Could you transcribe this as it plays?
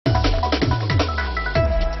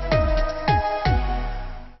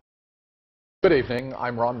Good evening,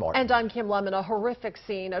 I'm Ron Martin. And I'm Kim Lemon. A horrific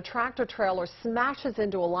scene. A tractor trailer smashes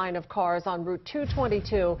into a line of cars on Route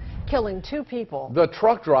 222, killing 2 people. The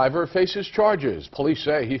truck driver faces charges. Police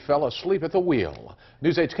say he fell asleep at the wheel.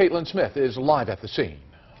 News 8's Caitlin Smith is live at the scene.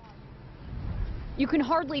 You can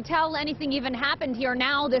hardly tell anything even happened here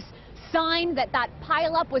now. This sign that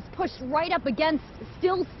pileup was pushed right up against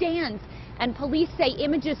still stands. And police say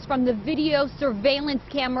images from the video surveillance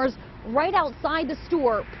cameras right outside the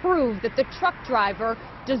store prove that the truck driver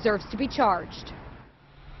deserves to be charged.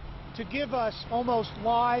 To give us almost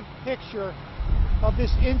live picture of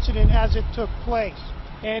this incident as it took place.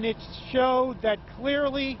 And it showed that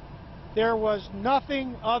clearly there was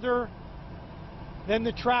nothing other than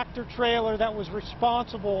the tractor trailer that was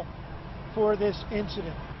responsible for this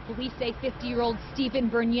incident. Police say 50-year-old Stephen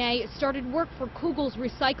Bernier started work for Kugel's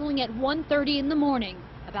Recycling at 1:30 in the morning.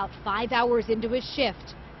 About 5 hours into his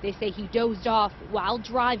shift, they say he dozed off while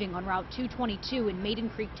driving on Route 222 in Maiden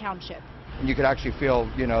Creek Township. You could actually feel,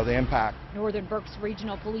 the impact. Northern Berks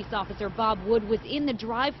Regional Police Officer Bob Wood was in the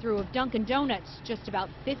drive-thru of Dunkin' Donuts just about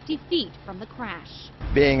 50 feet from the crash.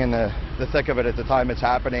 Being in the thick of it at the time it's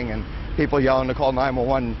happening and people yelling to call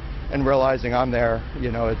 911 and realizing I'm there,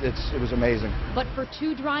 it was amazing. But for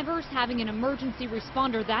 2 drivers, having an emergency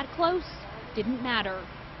responder that close didn't matter.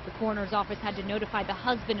 The coroner's office had to notify the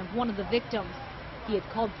husband of one of the victims. He had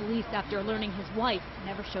called police after learning his wife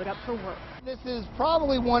never showed up for work. This is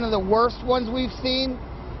probably one of the worst ones we've seen.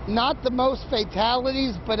 Not the most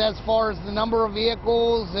fatalities, but as far as the number of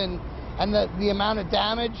vehicles and the amount of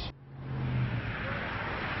damage.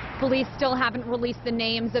 Police still haven't released the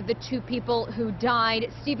names of the 2 people who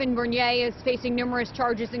died. Stephen Bernier is facing numerous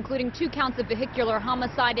charges, including 2 counts of vehicular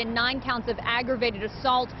homicide and 9 counts of aggravated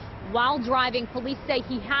assault while driving. Police say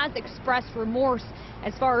he has expressed remorse.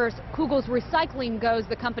 As far as Kugel's Recycling goes,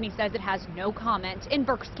 the company says it has no comment. In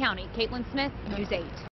Berks County, Caitlin Smith, News 8.